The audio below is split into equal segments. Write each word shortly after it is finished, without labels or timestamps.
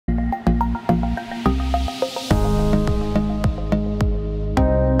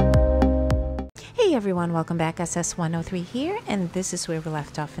everyone, welcome back. SS103 here, and this is where we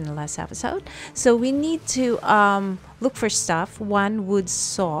left off in the last episode. So we need to look for stuff: one wood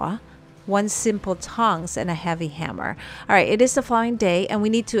saw, one simple tongs, and a heavy hammer. All right, it is the following day, and we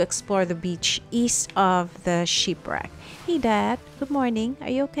need to explore the beach east of the shipwreck. Hey Dad, good morning. Are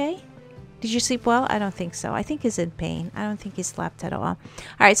you okay? Did you sleep well? I don't think so. I think he's in pain. I don't think he slept at all. All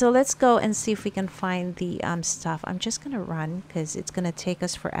right, so let's go and see if we can find the stuff. I'm just gonna run because it's gonna take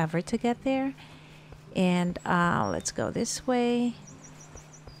us forever to get there. And let's go this way.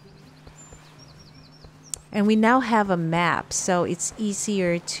 And we now have a map, so it's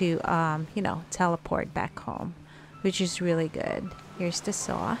easier to you know, teleport back home, which is really good. Here's the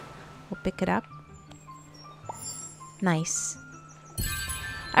saw. We'll pick it up. Nice.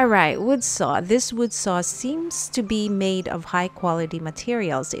 Alright, wood saw. This wood saw seems to be made of high quality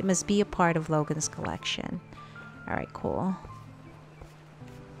materials. It must be a part of Logan's collection. Alright, cool.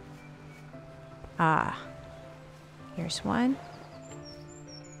 Ah, here's one.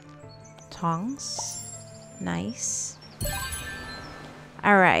 Tongs. Nice.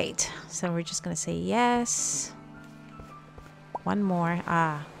 Alright, so we're just gonna say yes. One more.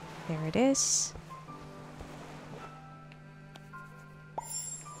 Ah, there it is.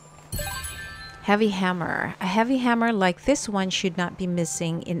 Heavy hammer. A heavy hammer like this one should not be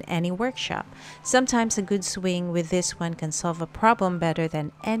missing in any workshop. Sometimes a good swing with this one can solve a problem better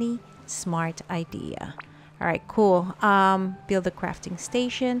than any smart idea. All right, cool. Build a crafting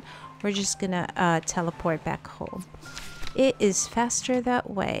station. We're just gonna teleport back home. It is faster that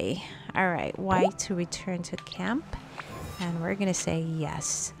way. All right, Y to return to camp, and we're gonna say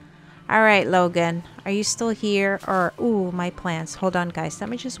yes. All right, Logan, are you still here? Or, ooh, my plants. Hold on, guys. Let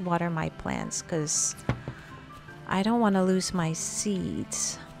me just water my plants because I don't want to lose my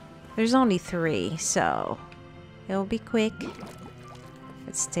seeds. There's only 3, so it'll be quick.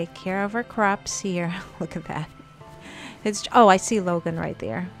 Let's take care of our crops here. Look at that. It's, oh, I see Logan right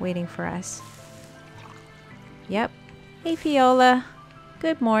there waiting for us. Yep. Hey, Fiona.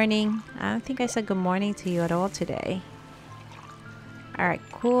 Good morning. I don't think I said good morning to you at all today. Alright,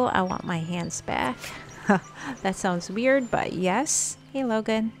 cool. I want my hands back. That sounds weird, but yes. Hey,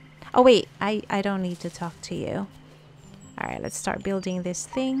 Logan. Oh, wait. I don't need to talk to you. Alright, let's start building this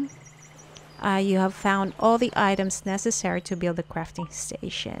thing. You have found all the items necessary to build a crafting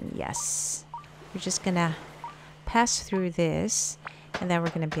station. Yes. We're just gonna pass through this, and then we're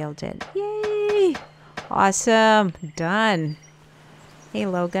gonna build it. Yay! Awesome. Done. Hey,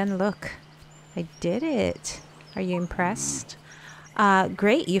 Logan, look. I did it. Are you impressed?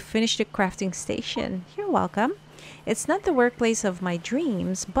 Great, you finished the crafting station. You're welcome. It's not the workplace of my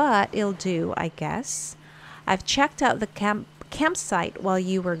dreams, but it'll do, I guess. I've checked out the campsite while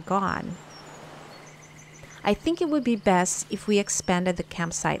you were gone. I think it would be best if we expanded the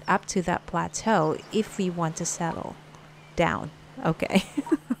campsite up to that plateau if we want to settle down. Okay.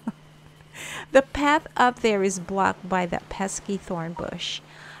 The path up there is blocked by that pesky thorn bush.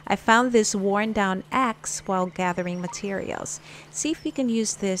 I found this worn down axe while gathering materials. See if we can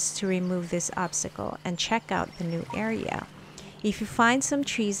use this to remove this obstacle and check out the new area. If you find some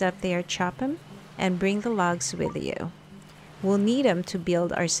trees up there, chop them and bring the logs with you. We'll need them to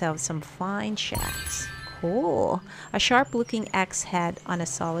build ourselves some fine shacks. Cool. A sharp looking axe head on a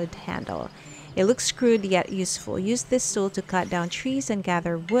solid handle. It looks screwed yet useful. Use this tool to cut down trees and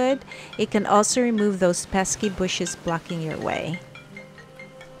gather wood. It can also remove those pesky bushes blocking your way.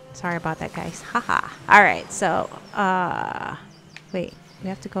 Sorry about that, guys. Haha. All right, so wait, we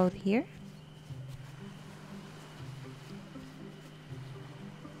have to go here.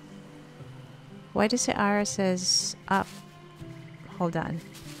 Why does the arrow says up? Hold on.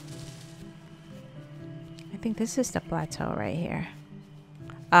 I think this is the plateau right here.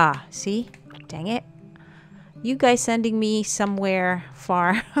 Ah, see? Dang it. You guys sending me somewhere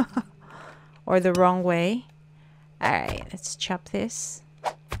far or the wrong way. All right, let's chop this.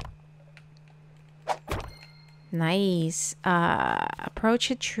 Nice.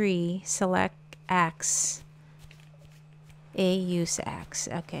 Approach a tree. Select axe. A, use axe.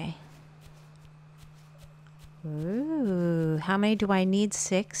 Okay. Ooh. How many do I need?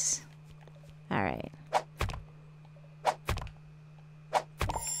 6? Alright.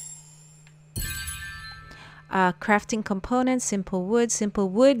 Crafting components. Simple wood. Simple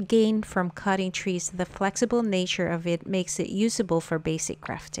wood gained from cutting trees. The flexible nature of it makes it usable for basic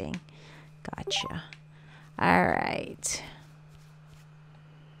crafting. Gotcha. All right.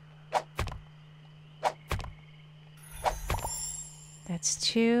 That's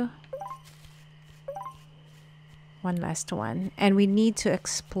 2. One last one. And we need to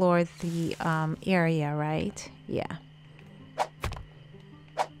explore the area, right? Yeah.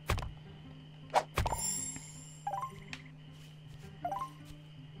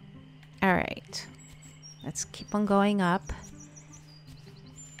 let's keep on going up.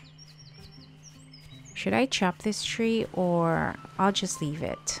 Should I chop this tree or I'll just leave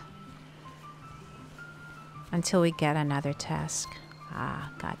it until we get another task?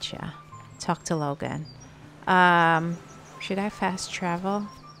 Ah, gotcha. Talk to Logan. Should I fast travel?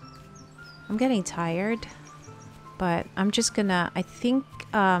 I'm getting tired, but I'm just gonna, I think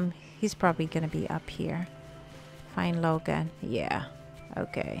he's probably gonna be up here. Find Logan. Yeah,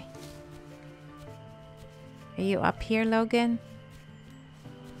 okay. Are you up here, Logan?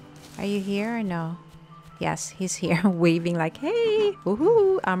 Are you here or no? Yes, he's here waving like, hey,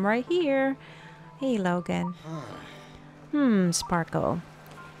 woohoo, I'm right here. Hey, Logan. Sparkle.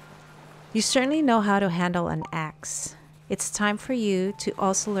 You certainly know how to handle an axe. It's time for you to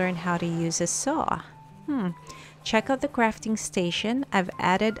also learn how to use a saw. Check out the crafting station. I've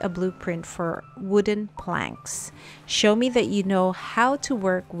added a blueprint for wooden planks. Show me that you know how to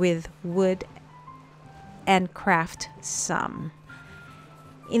work with wood and craft some.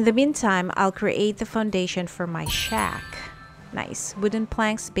 In the meantime, I'll create the foundation for my shack. Nice. Wooden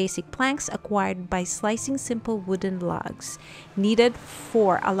planks, basic planks acquired by slicing simple wooden logs. Needed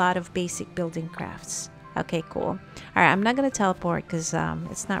for a lot of basic building crafts. Okay, cool. All right, I'm not going to teleport because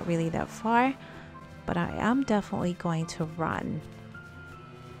it's not really that far. But I am definitely going to run.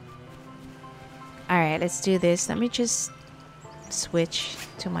 All right, let's do this. Let me just switch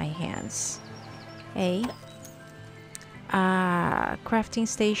to my hands. A. Crafting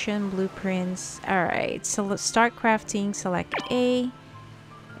station, blueprints. All right, so let's start crafting. Select A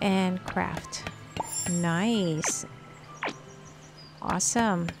and craft. Nice.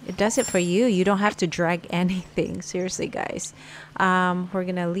 Awesome. It does it for you. You don't have to drag anything. Seriously, guys. We're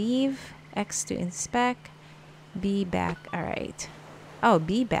gonna leave. X to inspect. B back. All right. Oh,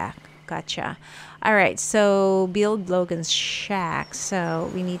 B back. Gotcha. All right, so build Logan's shack. So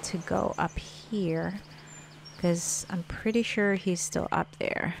we need to go up here because I'm pretty sure he's still up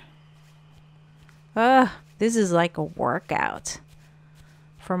there. This is like a workout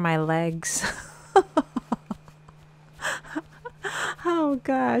for my legs. Oh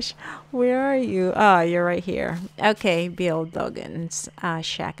gosh, where are you? Oh, you're right here. Okay, build Logan's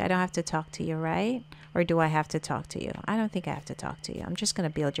shack. I don't have to talk to you, right? Or do I have to talk to you? I don't think I have to talk to you. I'm just gonna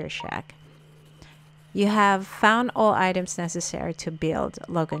build your shack. You have found all items necessary to build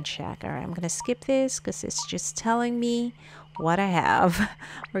Logan's shack. All right, I'm gonna skip this because it's just telling me what I have.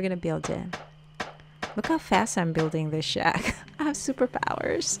 We're gonna build it. Look how fast I'm building this shack. I have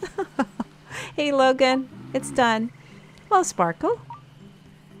superpowers. Hey Logan, it's done. Well, Sparkle.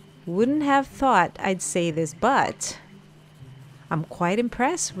 Wouldn't have thought I'd say this, but I'm quite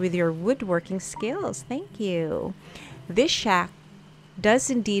impressed with your woodworking skills. Thank you. This shack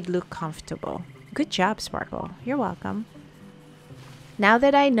does indeed look comfortable. Good job, Sparkle. You're welcome. Now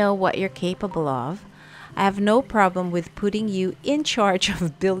that I know what you're capable of, I have no problem with putting you in charge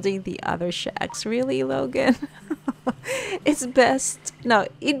of building the other shacks. Really, Logan?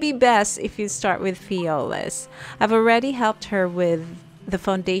 It'd be best if you start with Fiola's. I've already helped her with the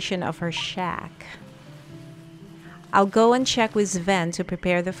foundation of her shack. I'll go and check with Sven to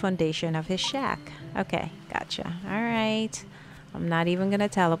prepare the foundation of his shack. Okay, gotcha. All right. I'm not even gonna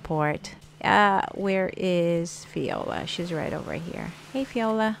teleport. Where is Fiola? She's right over here. Hey,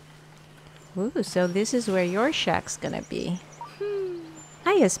 Fiola. Ooh, so this is where your shack's gonna be.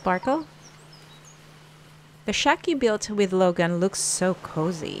 Hiya, Sparkle. The shack you built with Logan looks so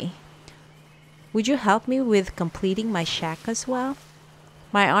cozy. Would you help me with completing my shack as well?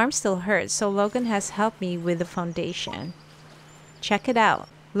 My arm still hurts, so Logan has helped me with the foundation. Check it out.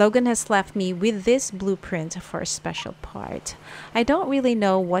 Logan has left me with this blueprint for a special part. I don't really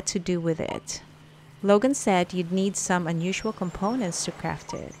know what to do with it. Logan said you'd need some unusual components to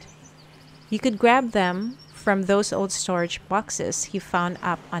craft it. You could grab them from those old storage boxes he found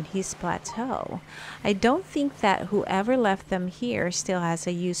up on his plateau. I don't think that whoever left them here still has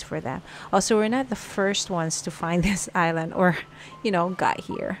a use for them. Also, we're not the first ones to find this island or, got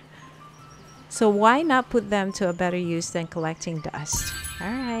here. So why not put them to a better use than collecting dust? All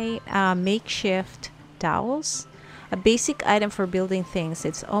right, makeshift dowels. A basic item for building things.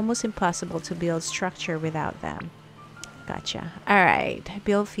 It's almost impossible to build structure without them. Gotcha. All right,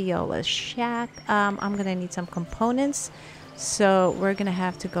 build Fiola's shack. I'm gonna need some components, so we're gonna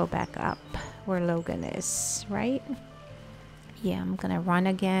have to go back up where Logan is, right? Yeah, I'm gonna run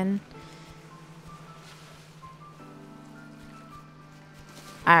again.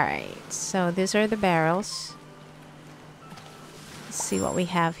 All right, so these are the barrels. Let's see what we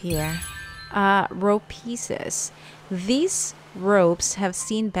have here. Rope pieces. These ropes have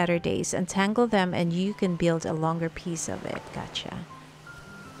seen better days. Untangle them and you can build a longer piece of it. Gotcha.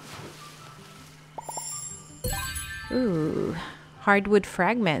 Ooh, hardwood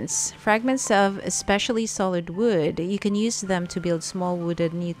fragments. Fragments of especially solid wood. You can use them to build small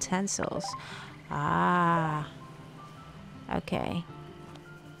wooden utensils. Ah, okay.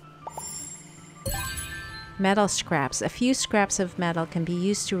 Metal scraps. A few scraps of metal can be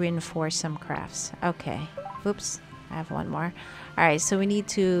used to reinforce some crafts. Okay. Oops, I have one more. Alright, so we need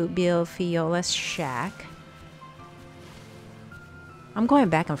to build Fiola's shack. I'm going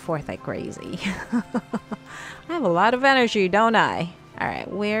back and forth like crazy. I have a lot of energy, don't I? Alright,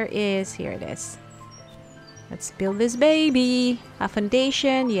 where is... Here it is. Let's build this baby. A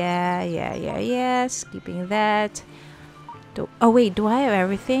foundation. Yes. Keeping that. Oh, wait. Do I have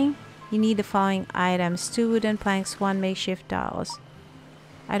everything? You need the following items. 2 wooden planks, 1 makeshift dolls.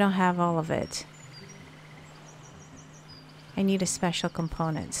 I don't have all of it. I need a special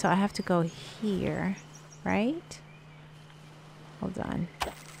component. So I have to go here. Right? Hold on.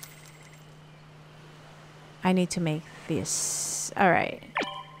 I need to make this. Alright.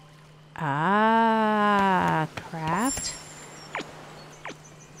 Ah, craft.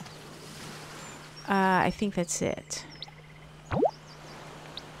 I think that's it.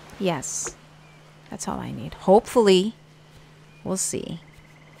 Yes. That's all I need. Hopefully. We'll see.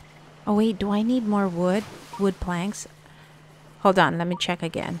 Oh, wait. Do I need more wood? Wood planks? Hold on. Let me check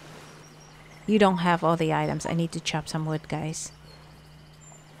again. You don't have all the items. I need to chop some wood, guys.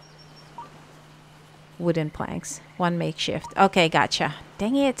 Wooden planks. 1 makeshift. Okay, gotcha.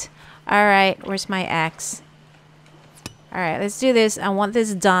 Dang it. Alright, where's my axe? Alright, let's do this. I want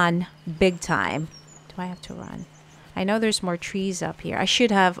this done big time. Do I have to run? I know there's more trees up here. I should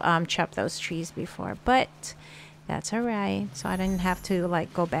have chopped those trees before, but that's alright. So I didn't have to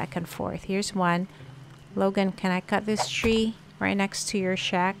like go back and forth. Here's one. Logan, can I cut this tree right next to your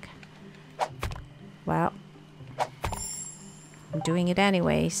shack? Well, I'm doing it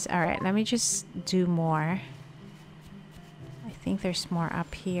anyways. Alright, let me just do more. I think there's more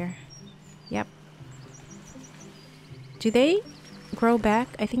up here. Yep. Do they grow back?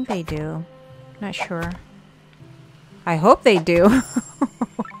 I think they do. Not sure. I hope they do.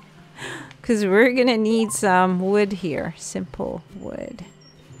 Because we're gonna need some wood here. Simple wood.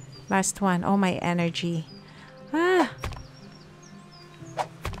 Last one. Oh, my energy. Ah.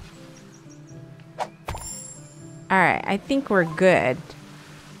 Alright, I think we're good.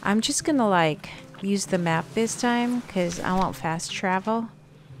 I'm just gonna like use the map this time because I want fast travel.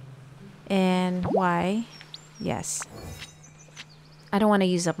 And why? Yes. I don't want to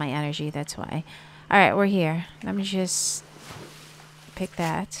use up my energy, that's why. Alright, we're here. Let me just pick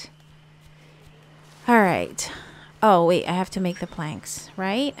that. Alright. Oh, wait, I have to make the planks,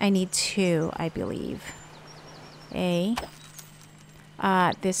 right? I need 2, I believe.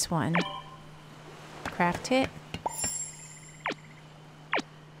 This one. Craft it.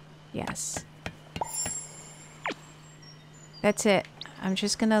 Yes. That's it. I'm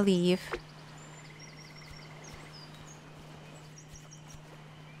just gonna leave.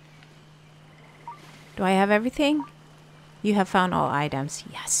 Do I have everything? You have found all items.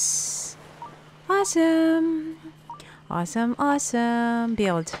 Yes. Awesome. Awesome, awesome.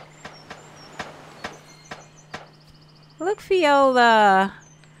 Build. Look, Fiola.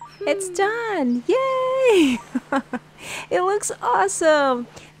 It's done. Yay. It looks awesome.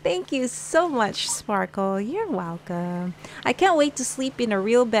 Thank you so much, Sparkle. You're welcome. I can't wait to sleep in a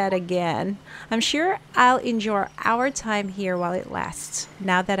real bed again. I'm sure I'll enjoy our time here while it lasts,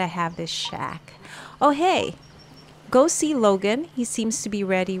 now that I have this shack. Oh, hey. Go see Logan. He seems to be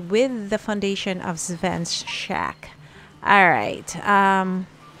ready with the foundation of Sven's shack. All right.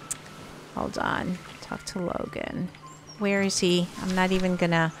 Hold on. Talk to Logan. Where is he? I'm not even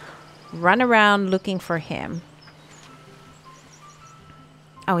gonna run around looking for him.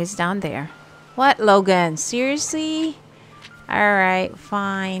 Oh, he's down there. What, Logan? Seriously? Alright,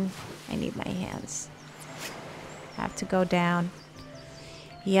 fine. I need my hands. I have to go down.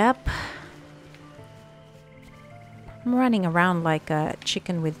 Yep. I'm running around like a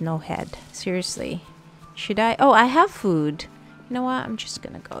chicken with no head. Seriously. Should I? Oh, I have food. You know what? I'm just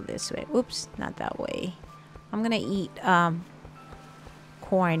gonna go this way. Oops, not that way. I'm gonna eat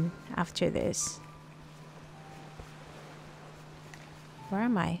corn after this. Where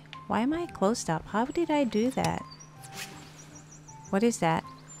am I? Why am I closed up? How did I do that? What is that?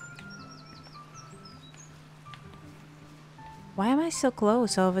 Why am I so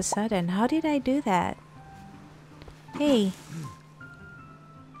close all of a sudden? How did I do that? Hey.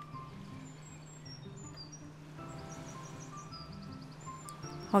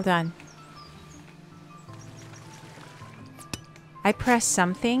 Hold on. I pressed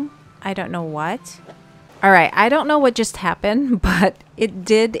something. I don't know what. All right, I don't know what just happened, but it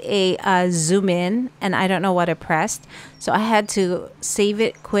did a zoom in, and I don't know what I pressed. So I had to save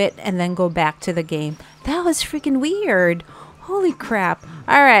it, quit, and then go back to the game. That was freaking weird. Holy crap.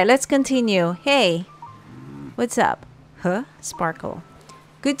 All right, let's continue. Hey, what's up? Huh? Sparkle.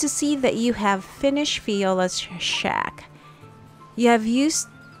 Good to see that you have finished Fiola's shack. You have used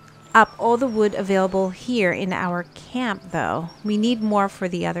up all the wood available here in our camp, though. We need more for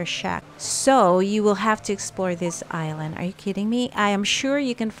the other shack. So you will have to explore this island. Are you kidding me? I am sure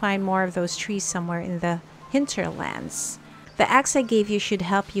you can find more of those trees somewhere in the hinterlands. The axe I gave you should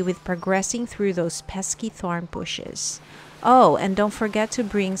help you with progressing through those pesky thorn bushes. Oh, and don't forget to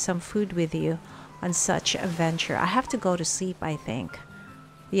bring some food with you on such a venture. I have to go to sleep, I think.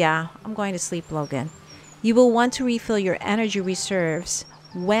 Yeah, I'm going to sleep, Logan. You will want to refill your energy reserves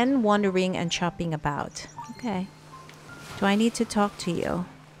when wandering and chopping about. Okay. Do I need to talk to you?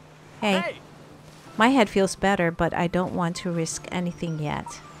 Hey. My head feels better, but I don't want to risk anything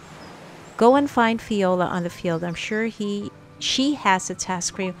yet. Go and find Fiola on the field. I'm sure she has a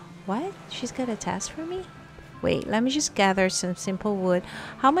task for you. What? She's got a task for me? Wait, let me just gather some simple wood.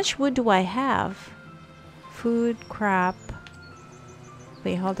 How much wood do I have? Food, crop.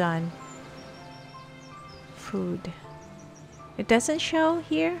 Wait, hold on. Food. It doesn't show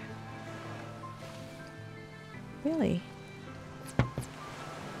here? Really?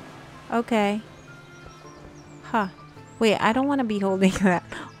 Okay. Huh. Wait, I don't want to be holding that.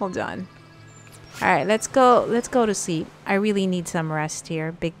 Hold on. Alright, let's go to sleep. I really need some rest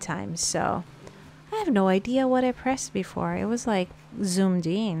here, big time. So, I have no idea what I pressed before. It was like zoomed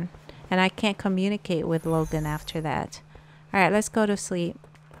in. And I can't communicate with Logan after that. Alright, let's go to sleep.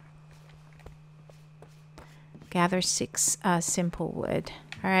 Gather 6 simple wood.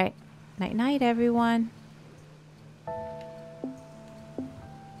 Alright. Night night, everyone.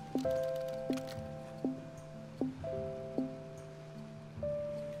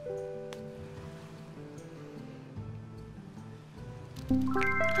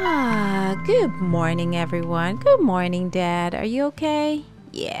 Good morning, everyone. Good morning, Dad. Are you okay?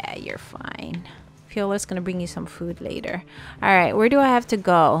 Yeah, you're fine. Fiola's gonna bring you some food later. Alright, where do I have to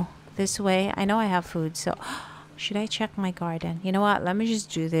go? This way? I know I have food, so... Should I check my garden? You know what? Let me just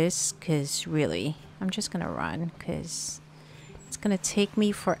do this, because really, I'm just going to run, because it's going to take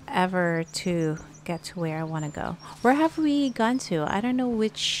me forever to get to where I want to go. Where have we gone to? I don't know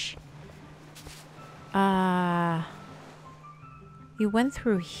which... We went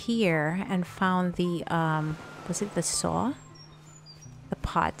through here and found the, was it the saw? The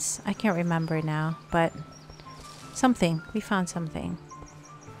pots. I can't remember now, but something. We found something.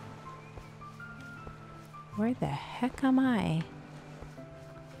 Where the heck am I?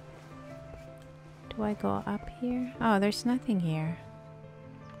 Do I go up here? Oh, there's nothing here.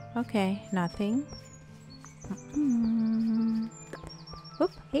 Okay, nothing.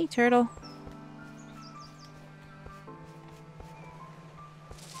 Oop, hey turtle.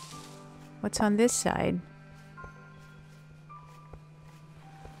 What's on this side?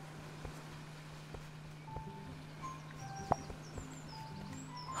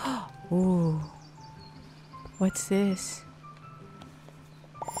 Ooh. What's this?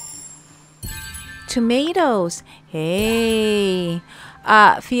 Tomatoes! Hey!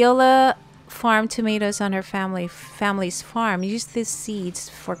 Fiola farmed tomatoes on her family's farm. Use these seeds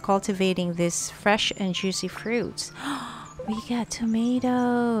for cultivating these fresh and juicy fruits. We got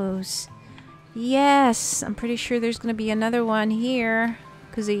tomatoes! Yes! I'm pretty sure there's going to be another one here.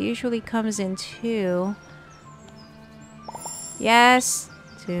 Because it usually comes in 2. Yes!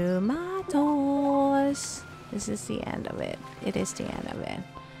 Tomatoes! This is the end of it. It is the end of it.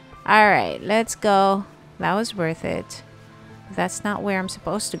 Alright, let's go. That was worth it. That's not where I'm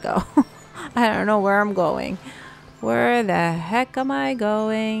supposed to go. I don't know where I'm going. Where the heck am I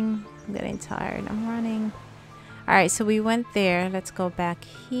going? I'm getting tired. I'm running. Alright, so we went there. Let's go back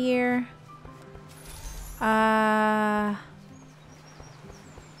here.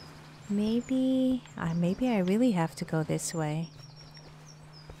 Maybe I really have to go this way.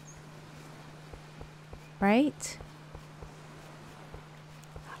 Right?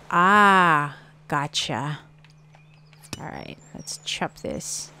 Ah, gotcha. Alright, let's chop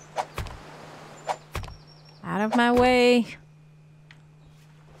this. Out of my way.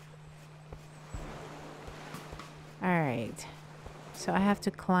 Alright. So I have to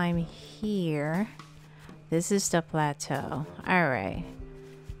climb here. This is the plateau. Alright.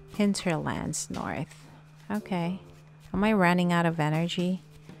 Hinterlands north. Okay. Am I running out of energy?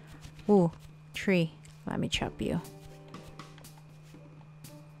 Ooh, tree. Let me chop you.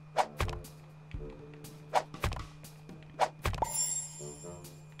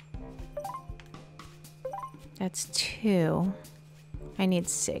 That's 2. I need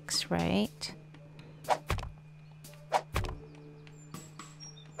 6, right?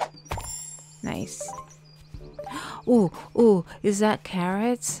 Nice. Ooh, ooh, is that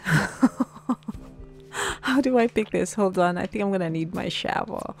carrots? How do I pick this? Hold on, I think I'm gonna need my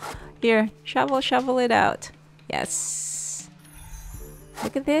shovel. Here, shovel it out. Yes.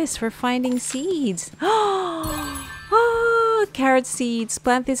 Look at this, we're finding seeds. Oh, carrot seeds.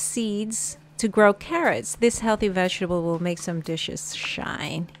 Plant these seeds to grow carrots. This healthy vegetable will make some dishes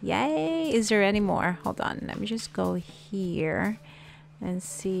shine. Yay! Is there any more? Hold on, let me just go here and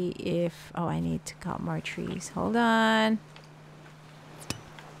see if... Oh, I need to cut more trees. Hold on.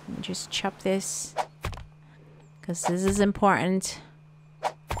 Let me just chop this, because this is important.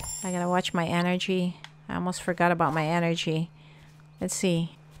 I gotta watch my energy. I almost forgot about my energy. Let's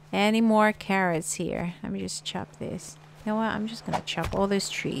see. Any more carrots here? Let me just chop this. You know what? I'm just gonna chop all those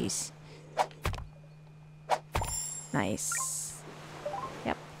trees. Nice.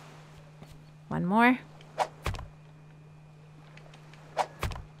 Yep. One more.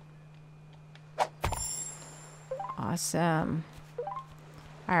 Awesome.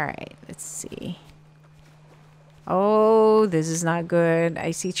 Alright, let's see. Oh, this is not good.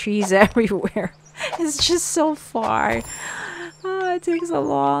 I see trees everywhere. It's just so far. Oh, it takes a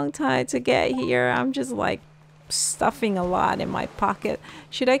long time to get here. I'm just like stuffing a lot in my pocket.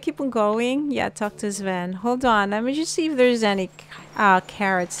 Should I keep on going? Yeah, talk to Sven. Hold on. Let me just see if there's any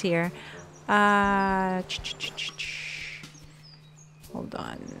carrots here. Hold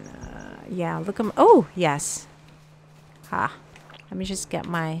on. Yeah, look. Oh, yes. Ha. Let me just get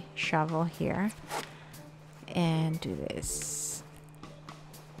my shovel here and do this.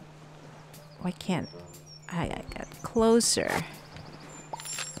 Why can't I get closer?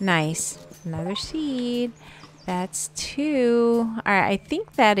 Nice. Another seed. That's 2. All right, I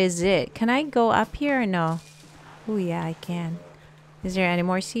think that is it. Can I go up here or no? Oh, yeah, I can. Is there any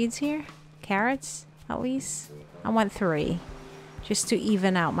more seeds here? Carrots, at least? I want 3, just to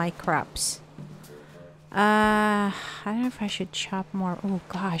even out my crops. I don't know if I should chop more. Oh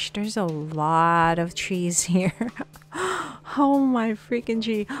gosh, there's a lot of trees here. Oh my freaking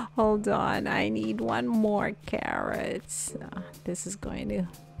gee. Hold on, I need 1 more carrots. This is going to...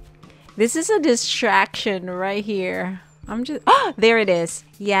 This is a distraction right here. I'm just... Oh, there it is.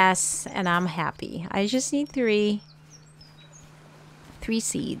 Yes, and I'm happy. I just need 3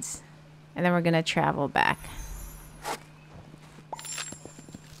 seeds. And then we're gonna travel back.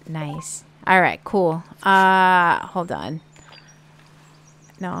 Nice. All right, cool. Hold on.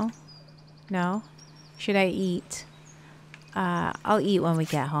 No. Should I eat? I'll eat when we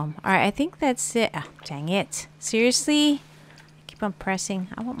get home. All right, I think that's it. Oh, dang it. Seriously? I keep on pressing.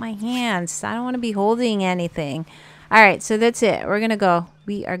 I want my hands. I don't want to be holding anything. All right, so that's it. We're going to go.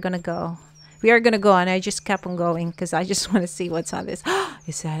 We are going to go. And I just kept on going because I just want to see what's on this.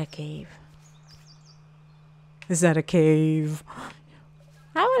 Is that a cave? Is that a cave?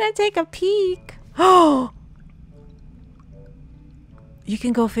 I want to take a peek. Oh, you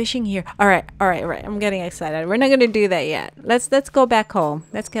can go fishing here. All right. I'm getting excited. We're not going to do that yet. Let's go back home.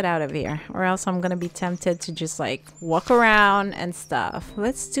 Let's get out of here, or else I'm going to be tempted to just like walk around and stuff.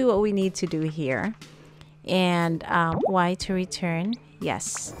 Let's do what we need to do here. And Y to return.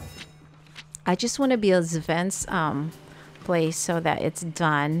 Yes. I just want to build Sven's place so that it's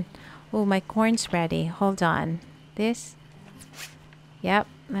done. Oh, my corn's ready. Hold on. This. Yep,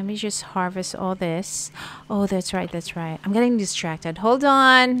 let me just harvest all this. Oh, that's right. I'm getting distracted. Hold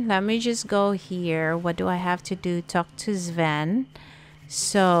on. Let me just go here. What do I have to do? Talk to Sven.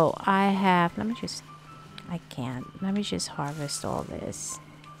 So I have... I can't. Let me just harvest all this.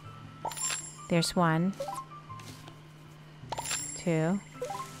 There's 1, 2,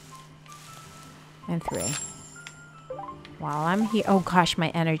 and 3. While I'm here... Oh, gosh, my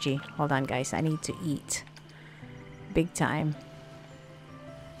energy. Hold on, guys. I need to eat. Big time.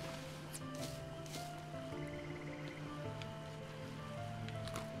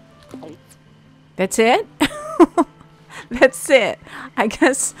 That's it? That's it. I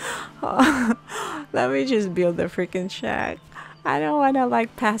guess. Let me just build the freaking shack. I don't want to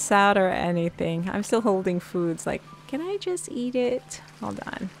like pass out or anything. I'm still holding foods. Like, can I just eat it? Hold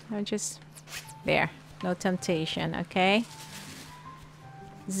on. I just... There. No temptation, okay?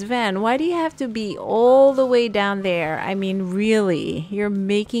 Sven, why do you have to be all the way down there? I mean, really? You're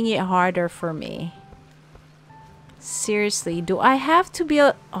making it harder for me. Seriously, do I have to be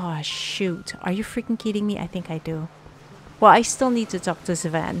a... Oh, shoot. Are you freaking kidding me? I think I do. Well, I still need to talk to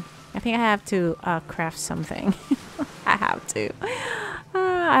Sven. I think I have to craft something. I have to.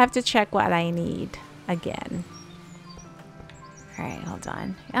 I have to check what I need again. Alright, hold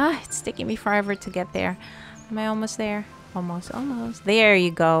on. It's taking me forever to get there. Am I almost there? Almost, almost. There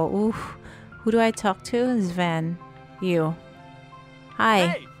you go. Ooh. Who do I talk to? Sven. You. Hi.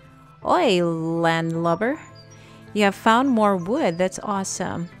 Hey! Oi, landlubber. You have found more wood. That's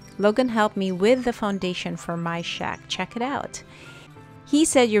awesome. Logan helped me with the foundation for my shack. Check it out. He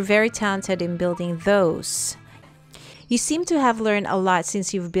said you're very talented in building those. You seem to have learned a lot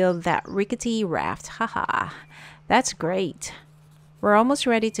since you've built that rickety raft. Haha. That's great. We're almost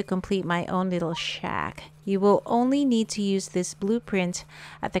ready to complete my own little shack. You will only need to use this blueprint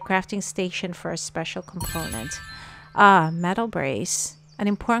at the crafting station for a special component. Ah, metal brace. An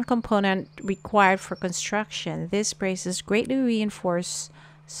important component required for construction. This braces greatly reinforce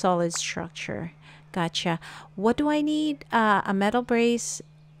solid structure. Gotcha. What do I need? A metal brace.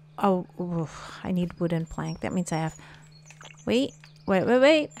 Oh, oof, I need wooden plank. That means I have... Wait.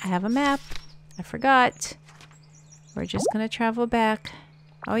 I have a map. I forgot. We're just gonna travel back.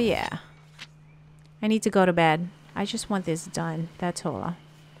 Oh, yeah. I need to go to bed. I just want this done. That's all.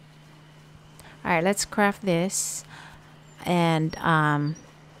 Alright, let's craft this. And, a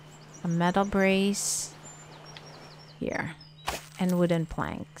metal brace. Here. And wooden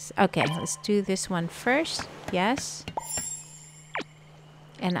planks. Okay, let's do this one first. Yes.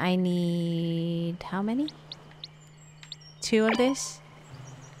 And I need... how many? 2 of this.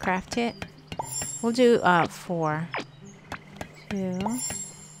 Craft it. We'll do 4. 2.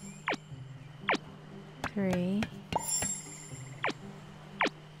 3.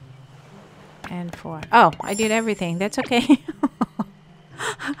 And 4. Oh, I did everything. That's okay.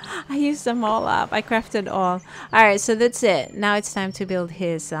 I used them all up. I crafted all. Alright, so that's it. Now it's time to build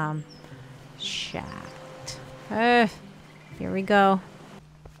his shaft. Here we go.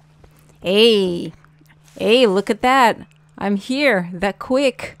 Hey, look at that. I'm here that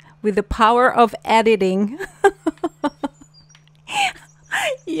quick with the power of editing.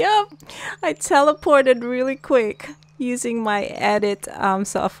 Yep, I teleported really quick using my edit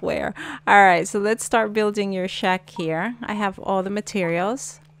software. All right, so let's start building your shack here. I have all the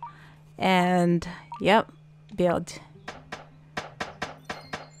materials and yep, build.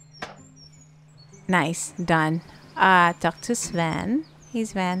 Nice, done. Talk to Sven. Hey,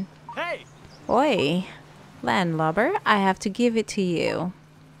 Sven. Hey! Oi, landlubber, I have to give it to you.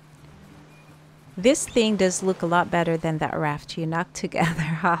 This thing does look a lot better than that raft you knocked together.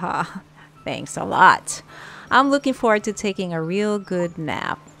 Haha. Thanks a lot. I'm looking forward to taking a real good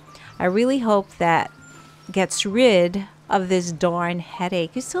nap. I really hope that gets rid of this darn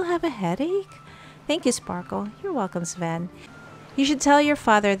headache. You still have a headache? Thank you, Sparkle. You're welcome, Sven. You should tell your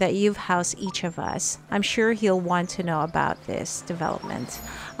father that you've housed each of us. I'm sure he'll want to know about this development.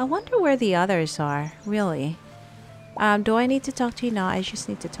 I wonder where the others are, really. Do I need to talk to you? No, I just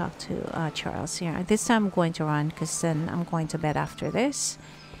need to talk to Charles here. This time I'm going to run because then I'm going to bed after this.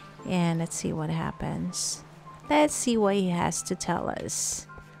 And let's see what happens. Let's see what he has to tell us.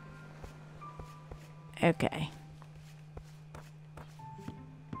 Okay.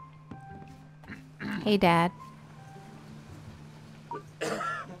 Hey, Dad.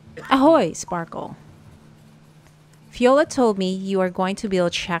 Ahoy, Sparkle. Fiola told me you are going to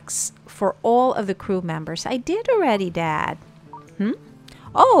build shacks for all of the crew members. I did already, Dad.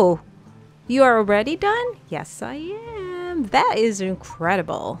 Oh, you are already done? Yes, I am. That is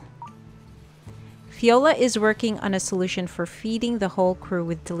incredible. Fiola is working on a solution for feeding the whole crew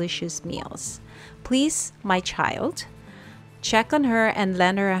with delicious meals. Please, my child, check on her and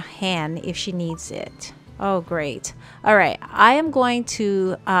lend her a hand if she needs it. Oh, great. All right, I am going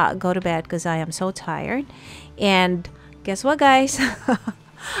to go to bed because I am so tired. And guess what, guys?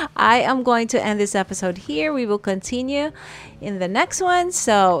 I am going to end this episode here. We will continue in the next one.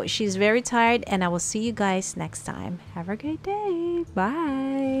 So she's very tired and I will see you guys next time. Have a great day.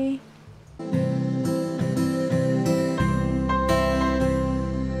 Bye.